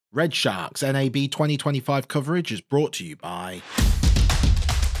RedShark's NAB 2025 coverage is brought to you by...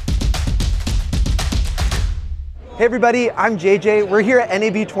 Hey everybody, I'm JJ. We're here at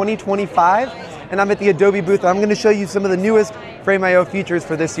NAB 2025 and I'm at the Adobe booth. I'm going to show you some of the newest Frame.io features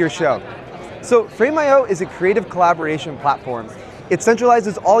for this year's show. So Frame.io is a creative collaboration platform. It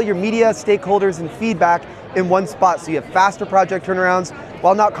centralizes all your media, stakeholders, and feedback in one spot so you have faster project turnarounds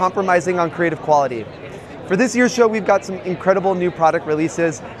while not compromising on creative quality. For this year's show, we've got some incredible new product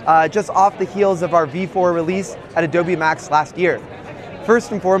releases just off the heels of our V4 release at Adobe Max last year.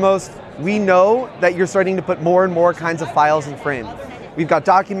 First and foremost, we know that you're starting to put more and more kinds of files in Frame. We've got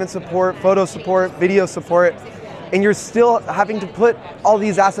document support, photo support, video support, and you're still having to put all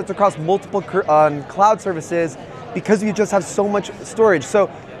these assets across multiple cloud services because you just have so much storage. So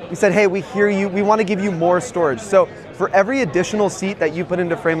we said, hey, we hear you, we want to give you more storage. So for every additional seat that you put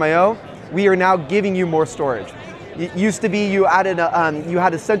into Frame.io, we are now giving you more storage. It used to be you had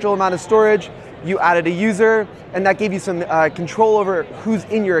a central amount of storage, you added a user, and that gave you some control over who's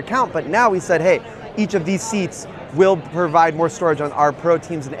in your account. But now we said, hey, each of these seats will provide more storage on our Pro,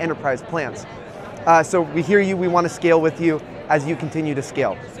 Teams, and Enterprise plans. So we hear you, we want to scale with you as you continue to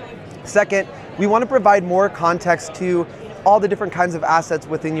scale. Second, we want to provide more context to all the different kinds of assets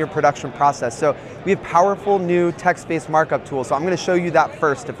within your production process. So we have powerful new text-based markup tools. So I'm going to show you that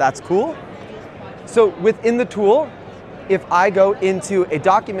first, if that's cool. So within the tool, if I go into a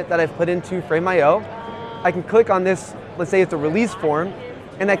document that I've put into Frame.io, I can click on this, let's say it's a release form,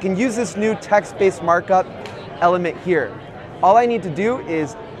 and I can use this new text-based markup element here. All I need to do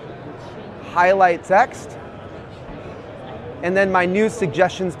is highlight text, and then my new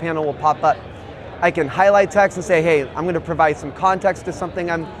suggestions panel will pop up. I can highlight text and say, hey, I'm going to provide some context to something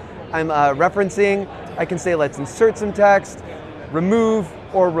I'm referencing. I can say, let's insert some text, remove,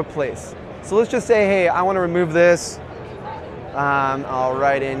 or replace. So let's just say, hey, I want to remove this. I'll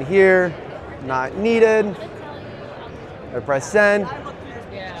write in here, not needed. I press send.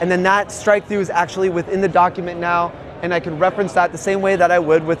 And then that strike through is actually within the document now, and I can reference that the same way that I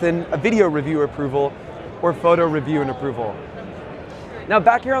would within a video review approval or photo review and approval. Now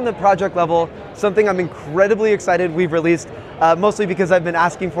back here on the project level, something I'm incredibly excited we've released, mostly because I've been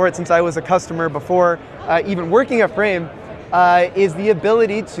asking for it since I was a customer before even working at Frame, is the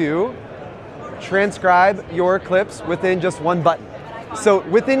ability to transcribe your clips within just one button. So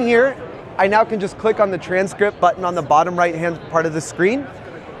within here, I now can just click on the transcript button on the bottom right-hand part of the screen,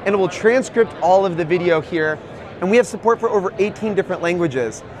 and it will transcript all of the video here. And we have support for over 18 different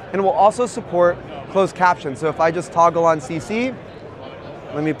languages. And it will also support closed captions. So if I just toggle on CC,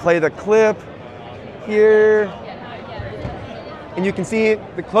 let me play the clip here. And you can see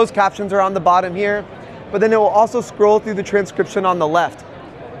the closed captions are on the bottom here, but then it will also scroll through the transcription on the left.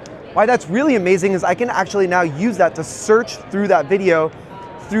 Why that's really amazing is I can actually now use that to search through that video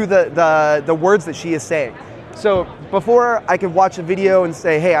through the words that she is saying. So before I could watch a video and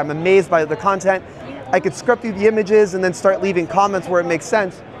say, hey, I'm amazed by the content, I could scrub through the images and then start leaving comments where it makes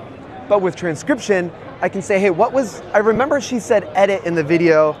sense. But with transcription, I can say, hey, I remember she said edit in the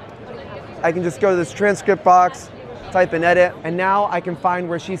video. I can just go to this transcript box, type in edit, and now I can find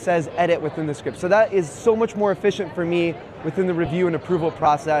where she says edit within the script. So that is so much more efficient for me within the review and approval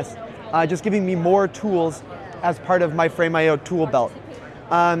process, just giving me more tools as part of my Frame.io tool belt.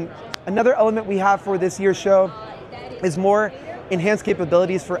 Another element we have for this year's show is more enhanced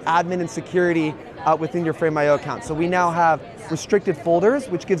capabilities for admin and security within your Frame.io account. So we now have restricted folders,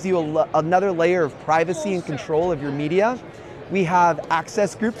 which gives you another layer of privacy and control of your media. We have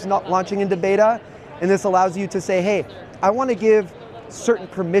access groups not launching into beta, and this allows you to say, hey, I want to give certain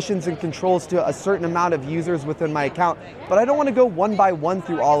permissions and controls to a certain amount of users within my account, but I don't want to go one by one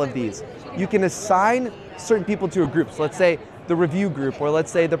through all of these. You can assign certain people to a group. So let's say the review group, or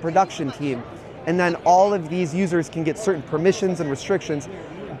let's say the production team, and then all of these users can get certain permissions and restrictions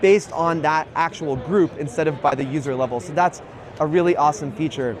based on that actual group instead of by the user level. So that's a really awesome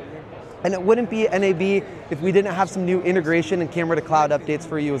feature. And it wouldn't be NAB if we didn't have some new integration and camera to cloud updates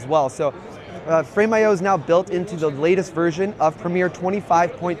for you as well. So Frame.io is now built into the latest version of Premiere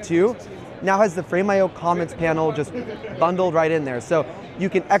 25.2. Now has the Frame.io comments panel just bundled right in there. So you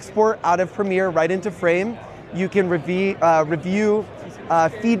can export out of Premiere right into Frame. You can review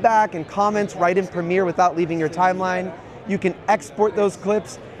feedback and comments right in Premiere without leaving your timeline. You can export those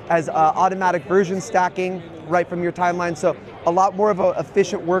clips as automatic version stacking right from your timeline. So a lot more of an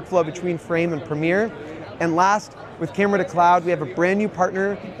efficient workflow between Frame and Premiere. And last, with Camera to Cloud, we have a brand new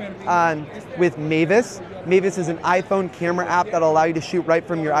partner with Mavis. Mavis is an iPhone camera app that'll allow you to shoot right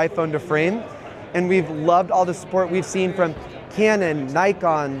from your iPhone to Frame. And we've loved all the support we've seen from Canon,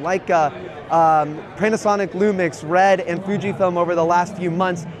 Nikon, Leica, Panasonic Lumix, Red, and Fujifilm over the last few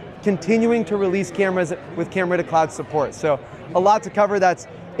months, continuing to release cameras with camera to cloud support. So a lot to cover. That's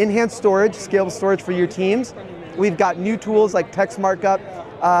enhanced storage, scalable storage for your teams. We've got new tools like text markup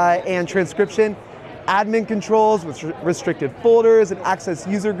and transcription, admin controls with restricted folders and access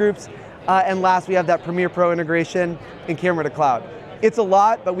user groups. And last, we have that Premiere Pro integration and camera to cloud. It's a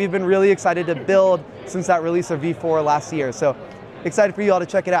lot, but we've been really excited to build since that release of V4 last year. So excited for you all to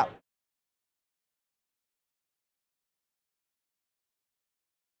check it out.